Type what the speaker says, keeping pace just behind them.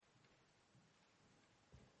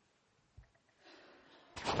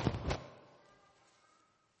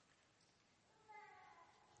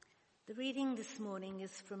The reading this morning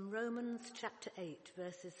is from Romans chapter 8,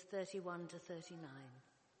 verses 31 to 39.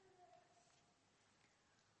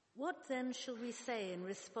 What then shall we say in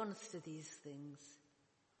response to these things?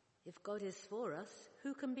 If God is for us,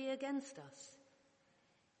 who can be against us?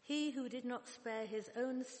 He who did not spare his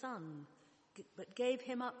own son, but gave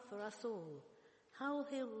him up for us all, how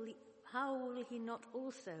will he not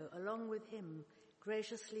also, along with him,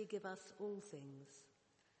 graciously give us all things?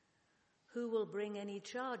 Who will bring any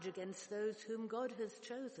charge against those whom God has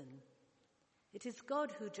chosen? It is God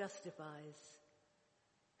who justifies.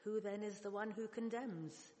 Who then is the one who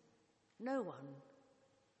condemns? No one.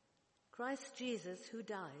 Christ Jesus, who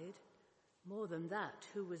died, more than that,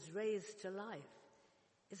 who was raised to life,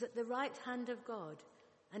 is at the right hand of God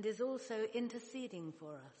and is also interceding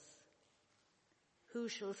for us. Who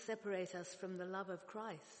shall separate us from the love of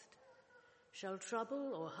Christ? Shall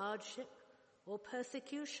trouble or hardship, or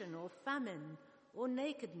persecution, or famine, or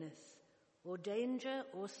nakedness, or danger,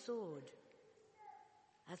 or sword?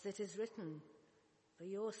 As it is written, for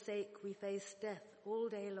your sake we face death all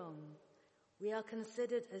day long. We are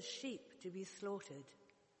considered as sheep to be slaughtered.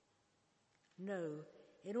 No,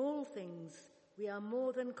 in all things we are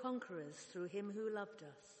more than conquerors through him who loved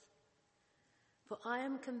us. For I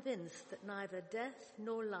am convinced that neither death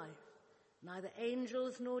nor life, neither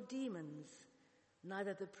angels nor demons,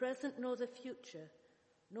 neither the present nor the future,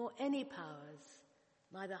 nor any powers,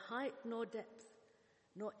 neither height nor depth,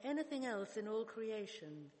 nor anything else in all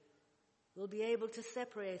creation will be able to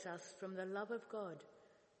separate us from the love of God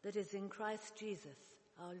that is in Christ Jesus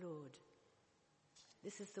our Lord.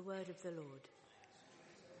 This is the word of the Lord.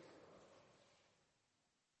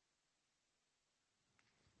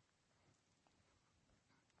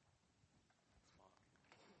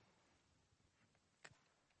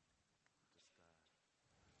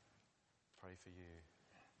 Pray for you.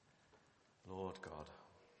 Lord God,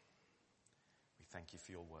 we thank you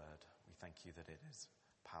for your word. We thank you that it is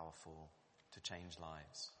powerful to change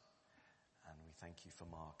lives. And we thank you for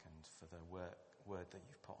Mark and for the word that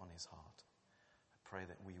you've put on his heart. I pray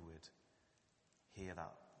that we would hear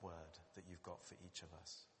that word that you've got for each of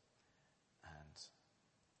us and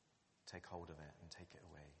take hold of it and take it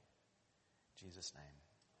away. In Jesus' name,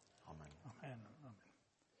 amen. Amen. Amen.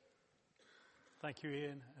 Thank you,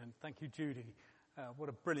 Ian, and thank you, Judy. What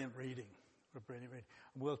a brilliant reading. What a brilliant reading.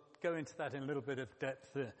 We'll go into that in a little bit of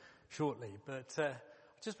depth shortly, but I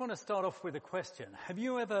just want to start off with a question. Have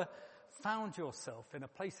you ever found yourself in a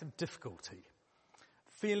place of difficulty,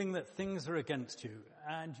 feeling that things are against you,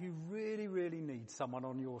 and you really, really need someone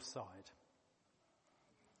on your side?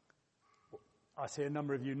 I see a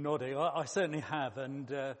number of you nodding. I certainly have,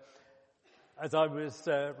 and as I was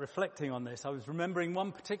reflecting on this, I was remembering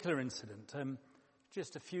one particular incident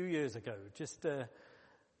just a few years ago, just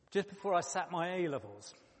before I sat my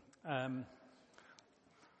A-levels.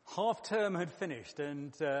 Half term had finished,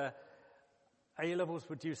 and A-levels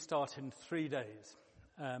were due to start in 3 days.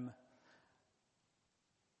 And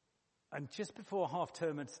just before half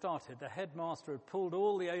term had started, the headmaster had pulled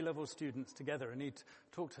all the A-level students together, and he'd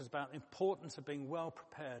talked to us about the importance of being well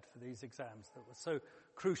prepared for these exams that were so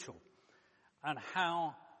crucial. And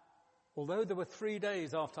how, although there were 3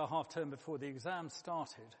 days after half term before the exam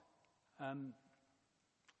started,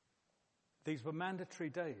 these were mandatory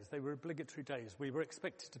days. They were obligatory days. We were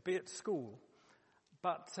expected to be at school,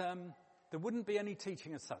 but there wouldn't be any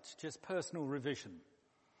teaching as such, just personal revision.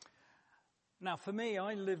 Now, for me,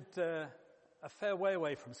 I lived a fair way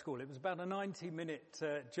away from school. It was about a 90-minute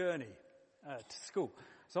journey to school.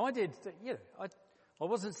 So I did, I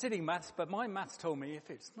wasn't sitting maths, but my maths told me if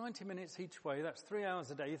it's 90 minutes each way, that's 3 hours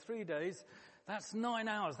a day, 3 days, that's 9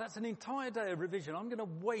 hours. That's an entire day of revision. I'm going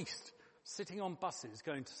to waste sitting on buses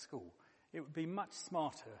going to school. It would be much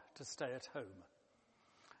smarter to stay at home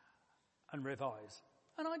and revise.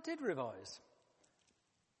 And I did revise.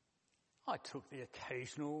 I took the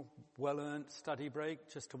occasional well-earned study break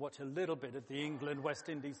just to watch a little bit of the England-West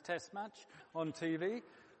Indies test match on TV.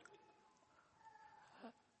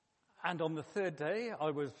 And on the third day,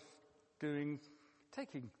 I was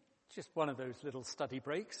taking just one of those little study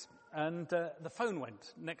breaks, and the phone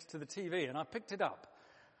went next to the TV, and I picked it up.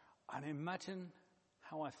 And imagine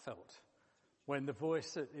how I felt when the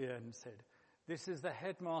voice at the end said, "This is the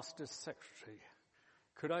headmaster's secretary.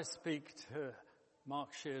 Could I speak to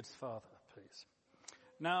Mark Sheard's father, please?"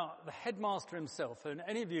 Now, the headmaster himself, and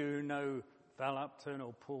any of you who know Val Upton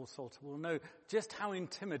or Paul Salter will know just how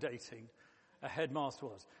intimidating a headmaster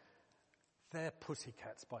was. They're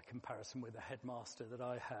pussycats by comparison with the headmaster that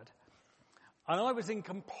I had. And I was in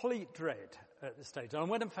complete dread at this stage. I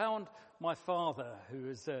went and found my father, who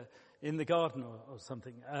was in the garden or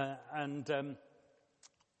something, and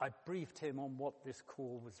I briefed him on what this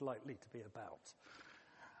call was likely to be about.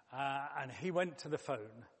 And he went to the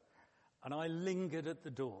phone, and I lingered at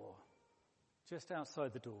the door, just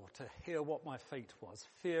outside the door, to hear what my fate was,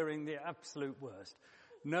 fearing the absolute worst,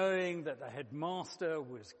 knowing that the headmaster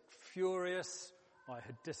was furious, I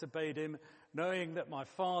had disobeyed him, knowing that my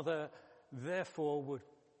father, therefore, would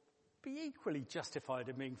be equally justified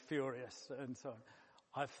in being furious, and so on.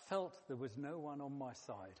 I felt there was no one on my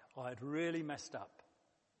side. I had really messed up,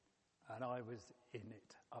 and I was in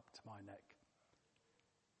it up to my neck.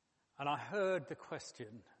 And I heard the question,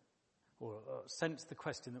 or sensed the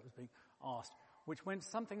question that was being asked, which went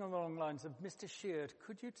something along the lines of, Mr. Sheard,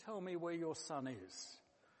 could you tell me where your son is?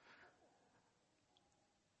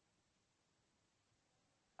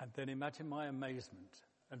 And then imagine my amazement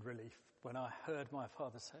and relief when I heard my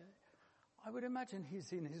father say, I would imagine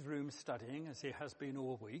he's in his room studying, as he has been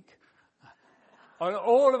all week. And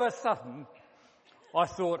all of a sudden, I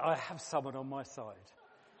thought, I have someone on my side.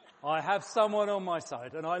 I have someone on my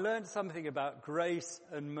side. And I learned something about grace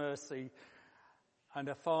and mercy and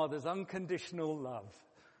a father's unconditional love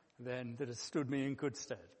then that has stood me in good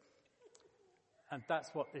stead. And that's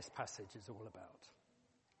what this passage is all about.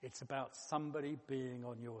 It's about somebody being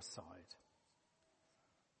on your side.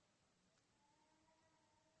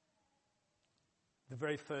 The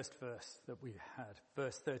very first verse that we had,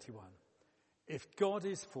 verse 31. If God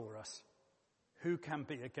is for us, who can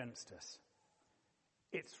be against us?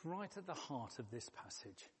 It's right at the heart of this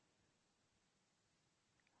passage.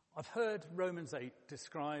 I've heard Romans 8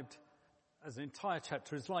 described as an entire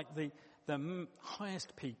chapter as like the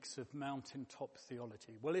highest peaks of mountaintop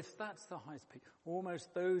theology. Well, if that's the highest peak,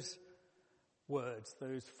 almost those words,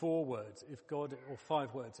 those 4 words, if God, or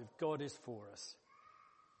 5 words, if God is for us,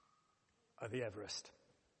 are the Everest.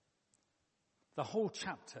 The whole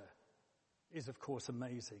chapter is, of course,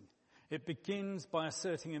 amazing. It begins by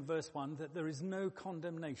asserting in verse 1 that there is no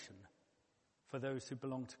condemnation for those who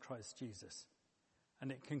belong to Christ Jesus.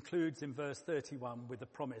 And it concludes in verse 31 with the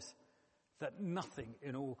promise that nothing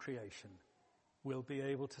in all creation will be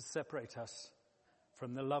able to separate us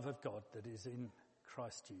from the love of God that is in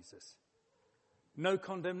Christ Jesus. No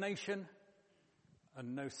condemnation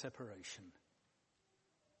and no separation.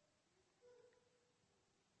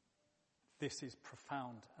 This is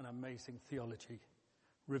profound and amazing theology,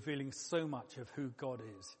 revealing so much of who God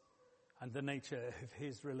is and the nature of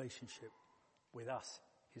his relationship with us,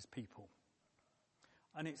 his people.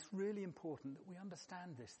 And it's really important that we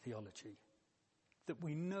understand this theology, that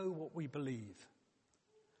we know what we believe.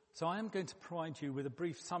 So I am going to provide you with a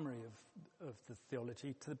brief summary of the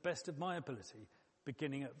theology to the best of my ability,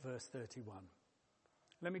 beginning at verse 31.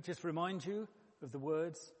 Let me just remind you of the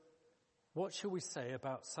words, what shall we say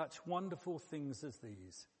about such wonderful things as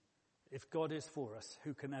these? If God is for us,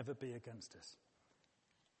 who can ever be against us?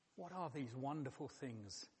 What are these wonderful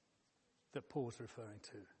things that Paul's referring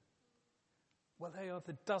to? Well, they are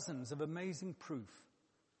the dozens of amazing proof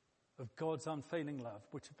of God's unfailing love,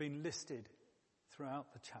 which have been listed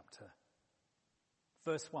throughout the chapter.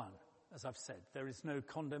 Verse 1, as I've said, there is no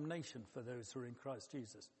condemnation for those who are in Christ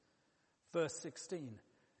Jesus. Verse 16,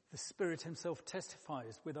 the Spirit himself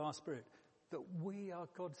testifies with our spirit that we are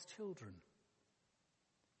God's children.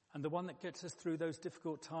 And the one that gets us through those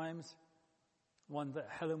difficult times, one that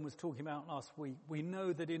Helen was talking about last week, we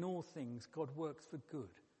know that in all things God works for good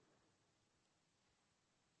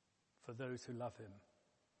for those who love him.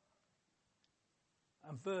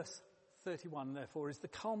 And verse 31, therefore, is the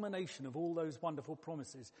culmination of all those wonderful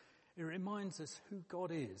promises. It reminds us who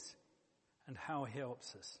God is and how he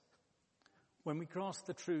helps us. When we grasp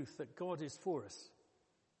the truth that God is for us,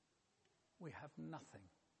 we have nothing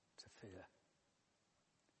to fear.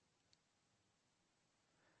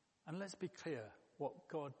 And let's be clear what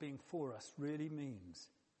God being for us really means.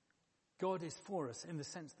 God is for us in the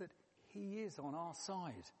sense that he is on our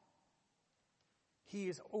side. He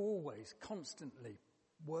is always, constantly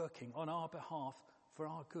working on our behalf for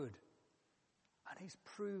our good. And he's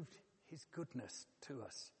proved his goodness to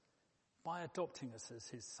us by adopting us as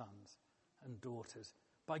his sons and daughters,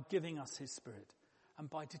 by giving us his Spirit, and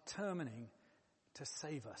by determining to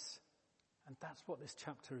save us. And that's what this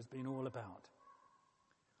chapter has been all about.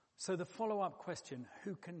 So the follow-up question,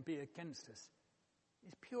 who can be against us,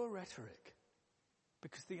 is pure rhetoric,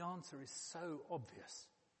 because the answer is so obvious.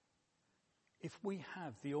 If we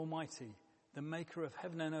have the Almighty, the maker of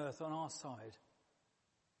heaven and earth on our side,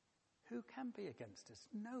 who can be against us?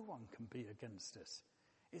 No one can be against us.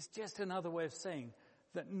 It's just another way of saying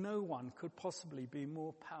that no one could possibly be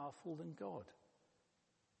more powerful than God.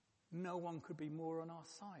 No one could be more on our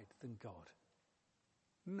side than God.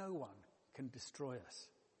 No one can destroy us.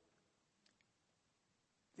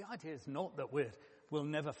 The idea is not that we'll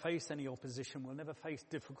never face any opposition, we'll never face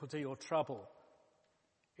difficulty or trouble.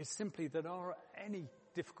 It's simply that any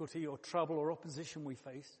difficulty or trouble or opposition we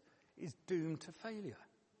face is doomed to failure.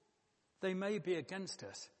 They may be against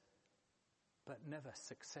us, but never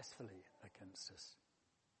successfully against us.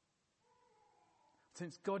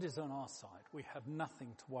 Since God is on our side, we have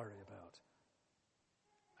nothing to worry about.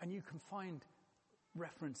 And you can find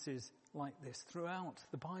references like this throughout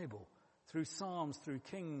the Bible, through Psalms, through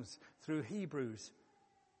Kings, through Hebrews.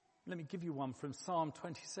 Let me give you one from Psalm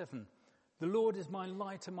 27. The Lord is my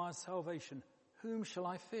light and my salvation. Whom shall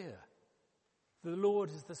I fear? The Lord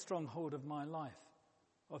is the stronghold of my life.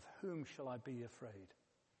 Of whom shall I be afraid?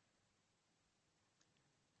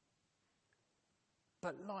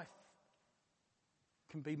 But life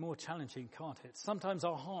can be more challenging, can't it? Sometimes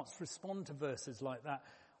our hearts respond to verses like that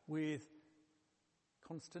with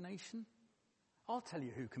consternation. I'll tell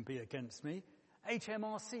you who can be against me.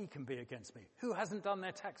 HMRC can be against me. Who hasn't done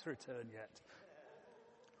their tax return yet?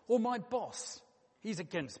 Or my boss, he's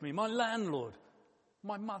against me. My landlord,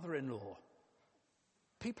 my mother-in-law.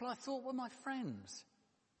 People I thought were my friends.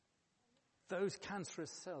 Those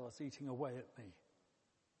cancerous cells eating away at me.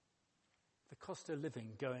 The cost of living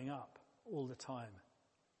going up all the time.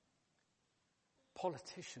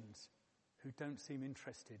 Politicians who don't seem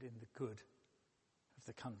interested in the good of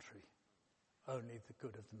the country, only the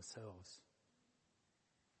good of themselves.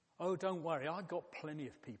 Oh, don't worry, I've got plenty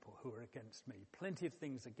of people who are against me, plenty of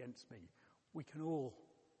things against me. We can all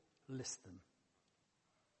list them.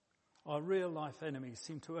 Our real life enemies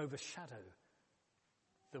seem to overshadow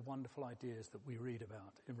the wonderful ideas that we read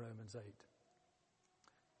about in Romans 8.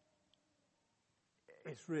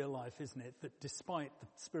 It's real life, isn't it, that despite the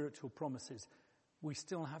spiritual promises, we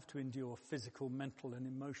still have to endure physical, mental and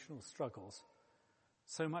emotional struggles.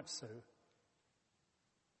 So much so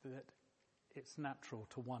that it's natural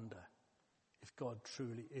to wonder if God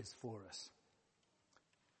truly is for us.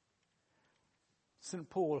 St.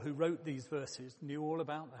 Paul, who wrote these verses, knew all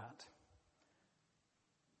about that.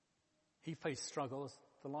 He faced struggles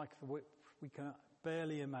the like of which we can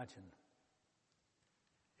barely imagine.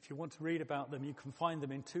 If you want to read about them, you can find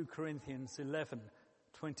them in 2 Corinthians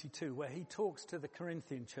 11:22, where he talks to the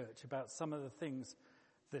Corinthian church about some of the things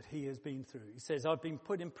that he has been through. He says, I've been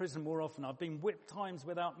put in prison more often. I've been whipped times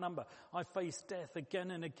without number. I've faced death again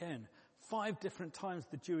and again. 5 different times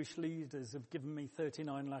the Jewish leaders have given me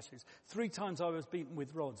 39 lashes. 3 times I was beaten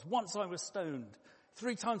with rods. Once I was stoned.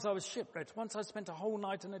 3 times I was shipwrecked. Once I spent a whole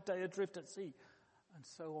night and a day adrift at sea. And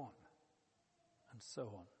so on. And so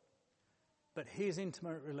on. But his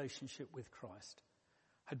intimate relationship with Christ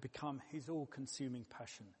had become his all-consuming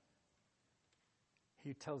passion.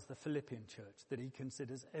 He tells the Philippian church that he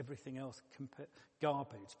considers everything else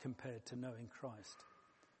garbage compared to knowing Christ.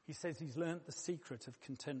 He says he's learnt the secret of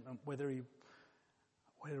contentment, whether he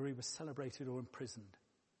was celebrated or imprisoned.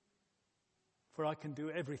 For I can do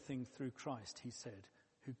everything through Christ, he said,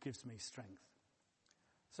 who gives me strength.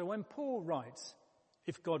 So when Paul writes,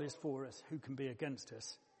 if God is for us, who can be against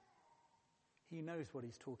us? He knows what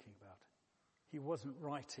he's talking about. He wasn't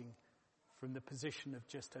writing from the position of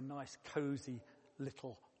just a nice, cozy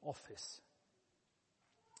little office.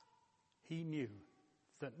 He knew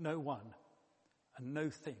that no one and no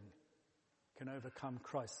thing can overcome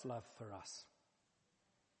Christ's love for us.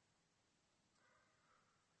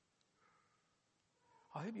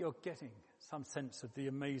 I hope you're getting some sense of the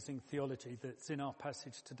amazing theology that's in our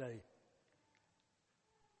passage today.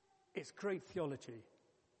 It's great theology.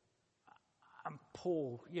 And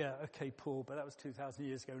Paul, Paul, but that was 2,000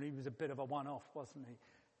 years ago, and he was a bit of a one-off, wasn't he?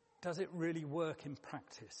 Does it really work in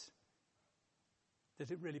practice?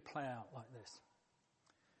 Does it really play out like this?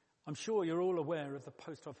 I'm sure you're all aware of the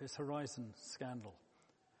Post Office Horizon scandal,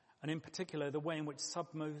 and in particular the way in which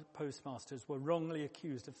sub-postmasters were wrongly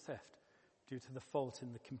accused of theft due to the fault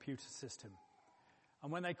in the computer system.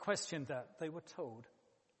 And when they questioned that, they were told,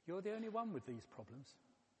 you're the only one with these problems.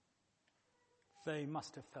 They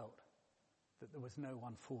must have felt that there was no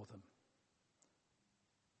one for them.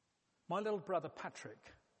 My little brother Patrick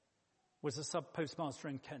was a sub-postmaster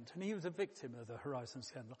in Kent, and he was a victim of the Horizon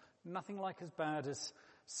scandal. Nothing like as bad as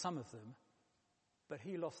some of them, but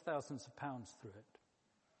he lost thousands of pounds through it.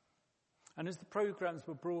 And as the programmes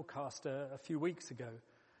were broadcast a few weeks ago,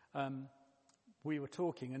 we were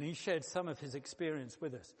talking, and he shared some of his experience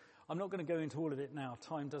with us. I'm not going to go into all of it now,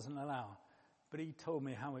 time doesn't allow, but he told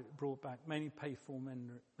me how it brought back many painful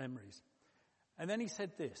memories. And then he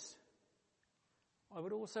said this, I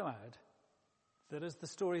would also add that as the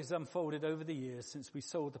story has unfolded over the years since we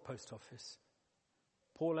sold the post office,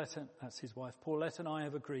 Paulette, that's his wife, Paulette and I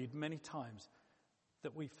have agreed many times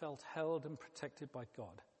that we felt held and protected by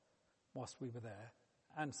God whilst we were there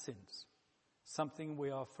and since, something we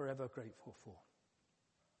are forever grateful for.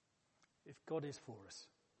 If God is for us,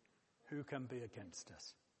 who can be against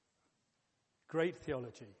us? Great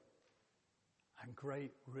theology and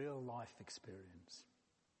great real life experience.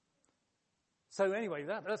 So anyway,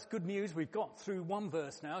 that's good news. We've got through one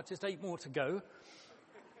verse now, just 8 more to go.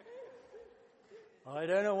 I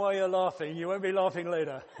don't know why you're laughing. You won't be laughing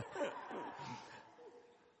later.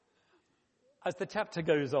 As the chapter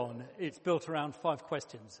goes on, it's built around 5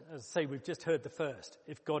 questions. As I say, we've just heard the first.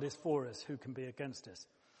 If God is for us, who can be against us?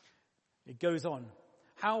 It goes on.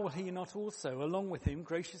 How will he not also, along with him,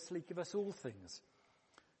 graciously give us all things?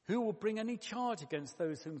 Who will bring any charge against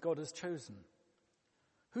those whom God has chosen?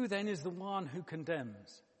 Who then is the one who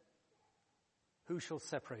condemns? Who shall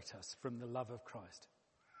separate us from the love of Christ?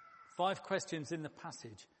 5 questions in the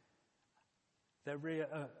passage.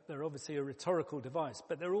 They're obviously a rhetorical device,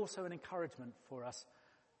 but they're also an encouragement for us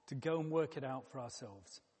to go and work it out for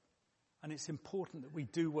ourselves. And it's important that we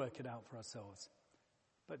do work it out for ourselves.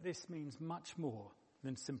 But this means much more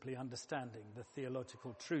than simply understanding the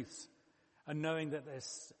theological truths and knowing that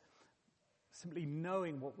simply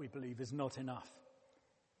knowing what we believe is not enough.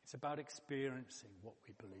 It's about experiencing what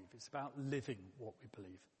we believe. It's about living what we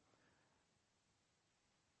believe.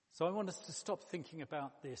 So I want us to stop thinking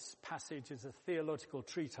about this passage as a theological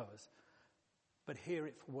treatise, but hear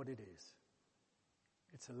it for what it is.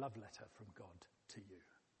 It's a love letter from God to you.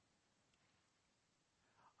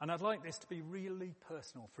 And I'd like this to be really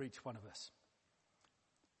personal for each one of us.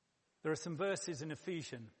 There are some verses in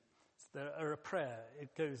Ephesians that are a prayer.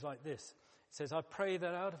 It goes like this. It says, I pray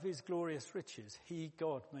that out of his glorious riches, he,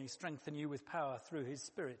 God, may strengthen you with power through his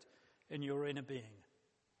Spirit in your inner being.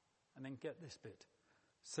 And then get this bit.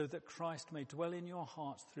 So that Christ may dwell in your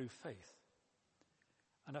hearts through faith.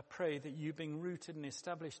 And I pray that you, being rooted and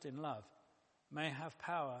established in love, may have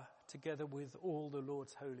power together with all the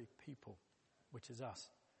Lord's holy people, which is us,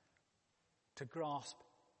 to grasp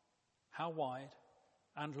how wide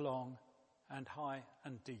and long and high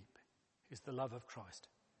and deep is the love of Christ,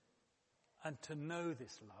 and to know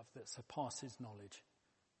this love that surpasses knowledge,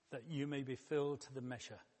 that you may be filled to the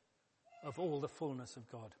measure of all the fullness of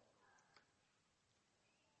God.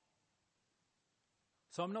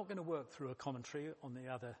 So I'm not going to work through a commentary on the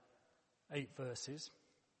other 8 verses.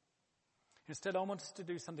 Instead, I want us to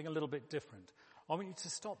do something a little bit different. I want you to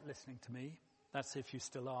stop listening to me. That's if you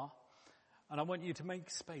still are. And I want you to make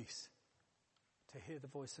space to hear the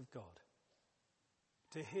voice of God,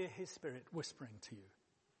 to hear his Spirit whispering to you,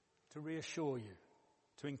 to reassure you,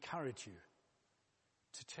 to encourage you,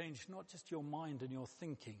 to change not just your mind and your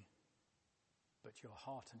thinking, but your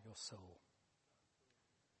heart and your soul.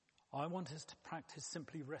 I want us to practice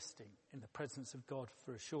simply resting in the presence of God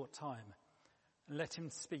for a short time and let him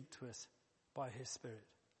speak to us by his Spirit.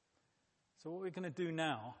 So what we're going to do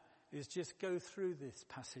now is just go through this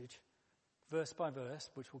passage verse by verse,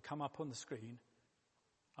 which will come up on the screen.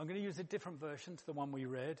 I'm going to use a different version to the one we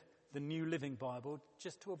read, the New Living Bible,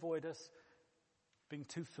 just to avoid us being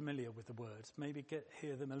too familiar with the words, maybe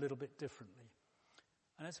hear them a little bit differently.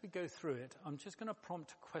 And as we go through it, I'm just going to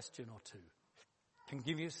prompt a question or two and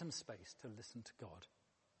give you some space to listen to God.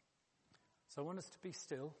 So I want us to be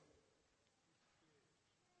still.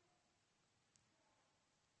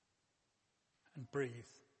 And breathe,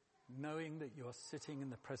 knowing that you're sitting in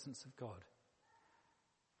the presence of God.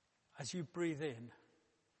 As you breathe in,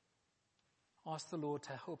 ask the Lord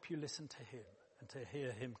to help you listen to him and to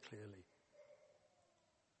hear him clearly.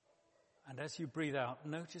 And as you breathe out,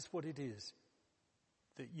 notice what it is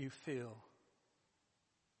that you feel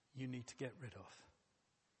you need to get rid of,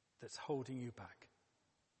 that's holding you back,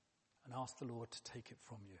 and ask the Lord to take it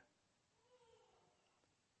from you.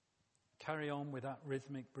 Carry on with that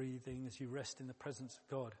rhythmic breathing as you rest in the presence of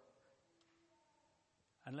God.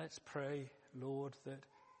 And let's pray, Lord, that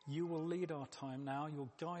you will lead our time now.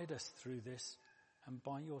 You'll guide us through this, and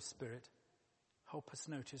by your Spirit, help us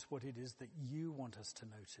notice what it is that you want us to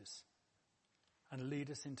notice, and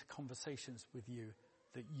lead us into conversations with you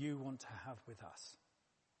that you want to have with us,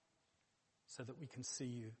 so that we can see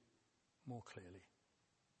you more clearly,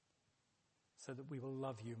 so that we will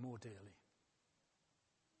love you more dearly,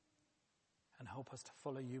 and help us to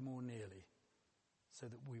follow you more nearly, so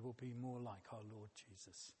that we will be more like our Lord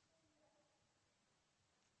Jesus.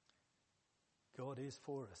 God is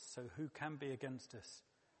for us, so who can be against us?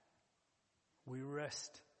 We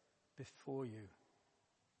rest before you,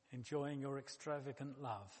 enjoying your extravagant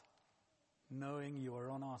love, knowing you are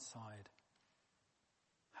on our side,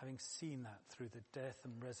 having seen that through the death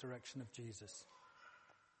and resurrection of Jesus.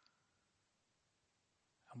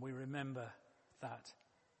 And we remember that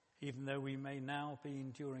even though we may now be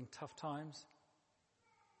enduring tough times,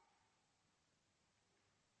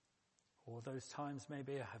 or those times may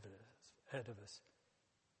be ahead of us,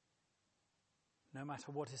 no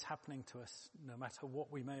matter what is happening to us, no matter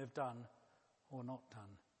what we may have done or not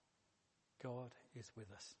done, God is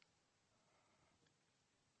with us.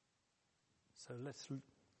 So let's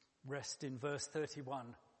rest in verse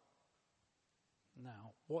 31.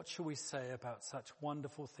 Now, what shall we say about such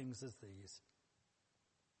wonderful things as these?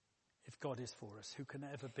 If God is for us, who can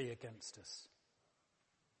ever be against us?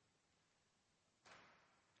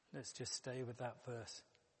 Let's just stay with that verse.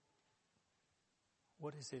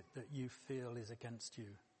 What is it that you feel is against you,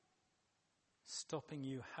 stopping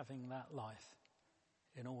you having that life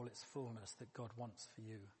in all its fullness that God wants for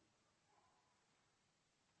you?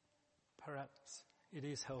 Perhaps it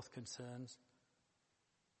is health concerns,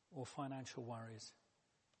 or financial worries,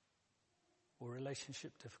 or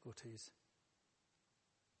relationship difficulties,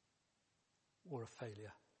 or a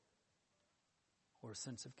failure, or a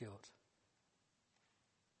sense of guilt.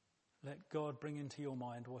 Let God bring into your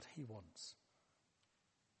mind what he wants.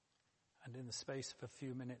 And in the space of a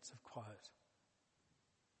few minutes of quiet,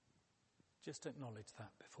 just acknowledge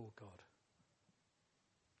that before God.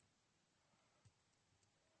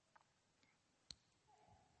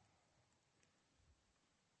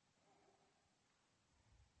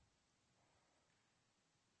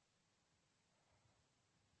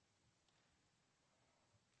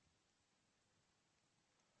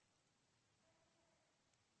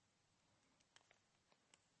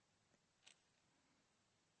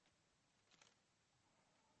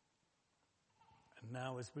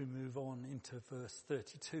 Now as we move on into verse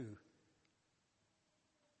 32,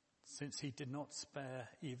 since he did not spare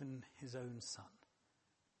even his own son,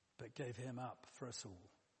 but gave him up for us all,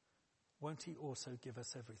 won't he also give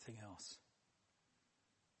us everything else?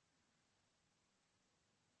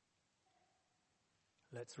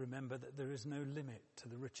 Let's remember that there is no limit to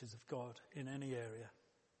the riches of God in any area,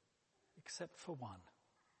 except for one.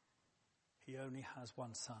 He only has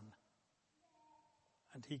one son,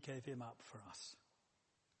 and he gave him up for us.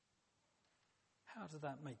 How does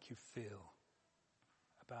that make you feel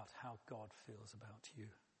about how God feels about you?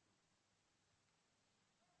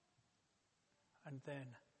 And then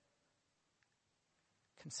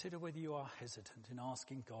consider whether you are hesitant in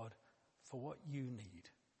asking God for what you need.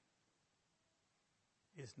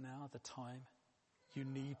 Is now the time you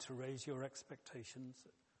need to raise your expectations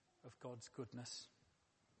of God's goodness?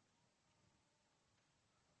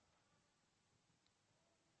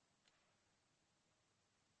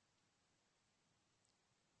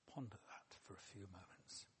 Ponder that for a few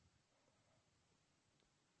moments.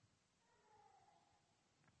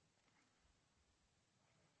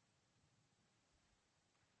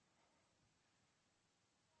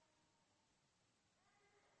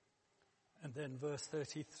 And then verse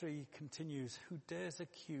 33 continues, who dares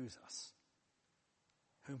accuse us,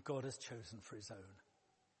 whom God has chosen for his own?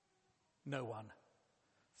 No one.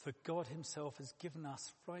 For God himself has given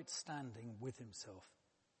us right standing with himself.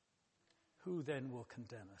 Who then will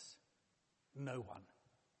condemn us? No one.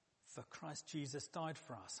 For Christ Jesus died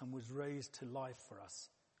for us and was raised to life for us.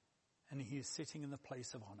 And he is sitting in the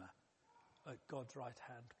place of honor at God's right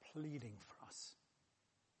hand, pleading for us.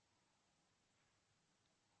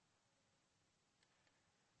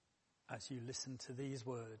 As you listen to these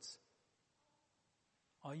words,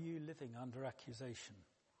 are you living under accusation?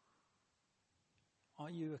 Are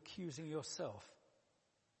you accusing yourself,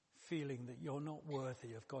 feeling that you're not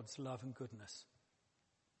worthy of God's love and goodness?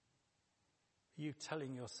 Are you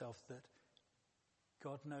telling yourself that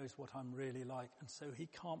God knows what I'm really like and so he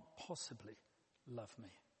can't possibly love me?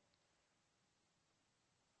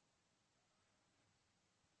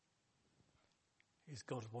 Is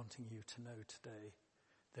God wanting you to know today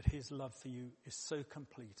that his love for you is so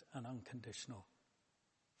complete and unconditional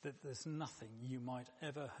that there's nothing you might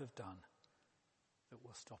ever have done that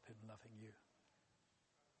will stop him loving you?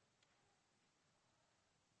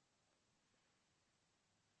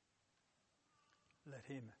 Let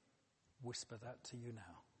him whisper that to you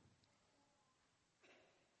now.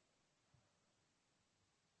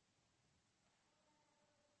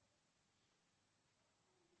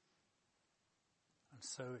 And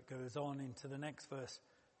so it goes on into the next verse.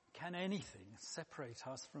 Can anything separate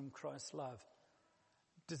us from Christ's love?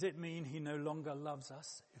 Does it mean he no longer loves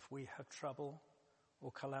us if we have trouble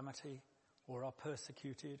or calamity, or are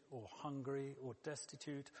persecuted or hungry or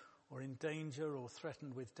destitute or in danger or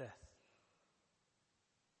threatened with death?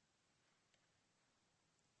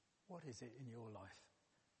 What is it in your life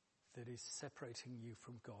that is separating you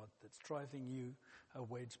from God, that's driving you a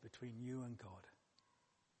wedge between you and God?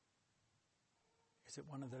 Is it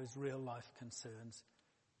one of those real life concerns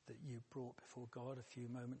that you brought before God a few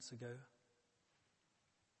moments ago?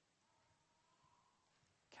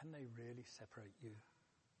 Can they really separate you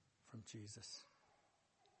from Jesus?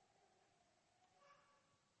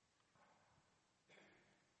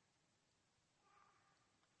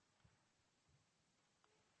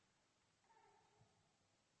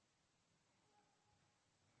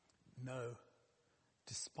 No.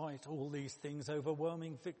 Despite all these things,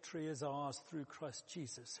 overwhelming victory is ours through Christ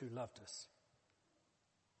Jesus who loved us.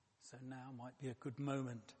 So now might be a good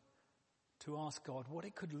moment to ask God what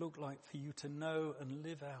it could look like for you to know and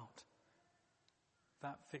live out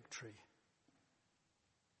that victory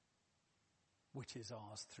which is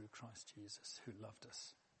ours through Christ Jesus who loved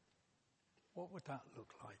us. What would that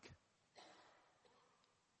look like?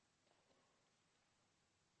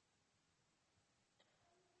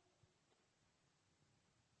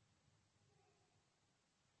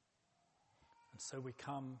 So we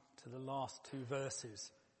come to the last two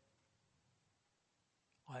verses.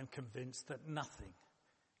 I am convinced that nothing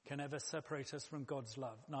can ever separate us from God's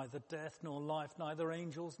love, neither death nor life, neither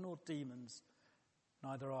angels nor demons,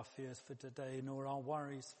 neither our fears for today nor our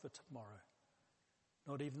worries for tomorrow.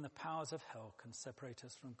 Not even the powers of hell can separate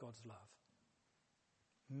us from God's love.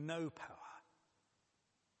 No power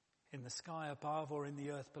in the sky above or in the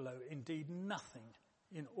earth below, indeed nothing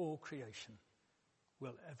in all creation,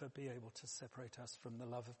 will ever be able to separate us from the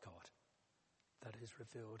love of God that is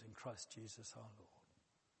revealed in Christ Jesus our Lord.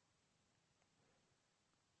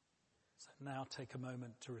 So now take a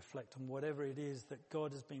moment to reflect on whatever it is that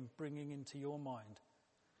God has been bringing into your mind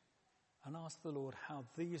and ask the Lord how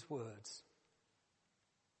these words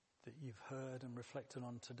that you've heard and reflected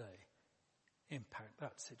on today impact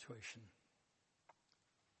that situation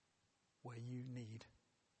where you need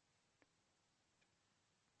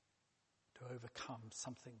to overcome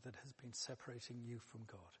something that has been separating you from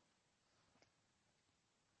God.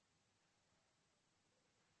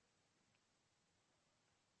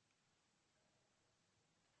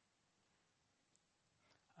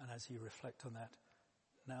 And as you reflect on that,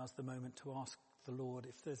 now's the moment to ask the Lord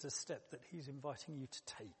if there's a step that he's inviting you to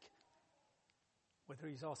take, whether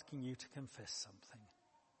he's asking you to confess something,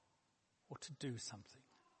 or to do something,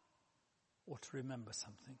 or to remember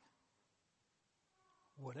something.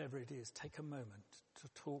 Whatever it is, take a moment to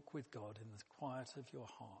talk with God in the quiet of your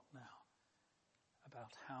heart now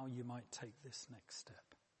about how you might take this next step.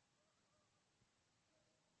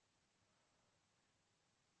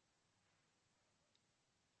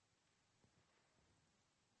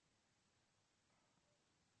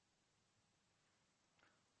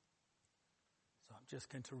 So I'm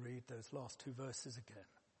just going to read those last two verses again.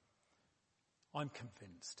 I'm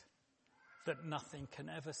convinced that nothing can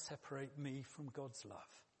ever separate me from God's love.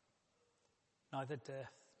 Neither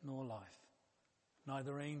death nor life,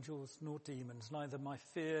 neither angels nor demons, neither my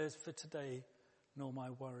fears for today nor my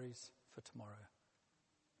worries for tomorrow.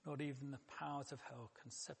 Not even the powers of hell can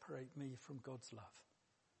separate me from God's love.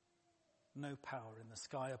 No power in the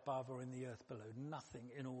sky above or in the earth below, nothing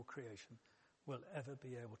in all creation will ever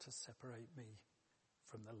be able to separate me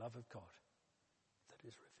from the love of God that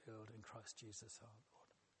is revealed in Christ Jesus our Lord.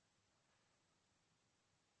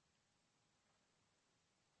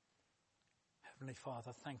 Heavenly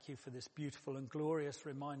Father, thank you for this beautiful and glorious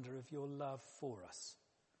reminder of your love for us,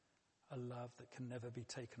 a love that can never be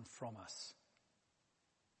taken from us.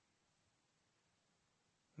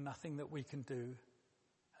 Nothing that we can do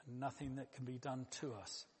and nothing that can be done to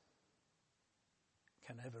us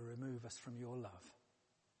can ever remove us from your love.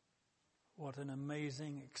 What an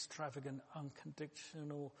amazing, extravagant,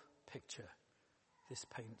 unconditional picture this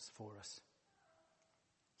paints for us.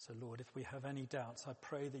 So Lord, if we have any doubts, I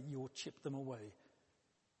pray that you'll chip them away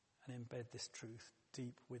and embed this truth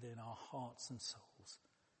deep within our hearts and souls,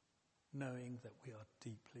 knowing that we are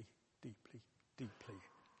deeply, deeply, deeply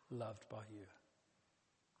loved by you.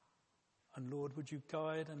 And Lord, would you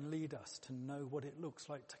guide and lead us to know what it looks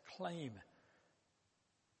like to claim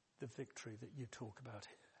the victory that you talk about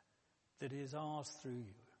here, that is ours through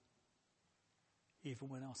you, even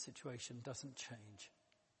when our situation doesn't change.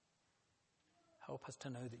 Help us to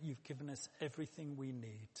know that you've given us everything we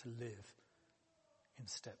need to live in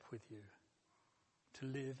step with you, to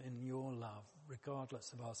live in your love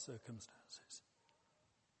regardless of our circumstances.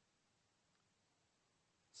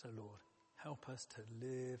 So Lord, help us to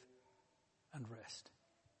live and rest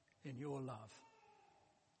in your love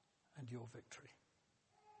and your victory.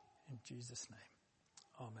 In Jesus'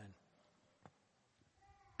 name, amen.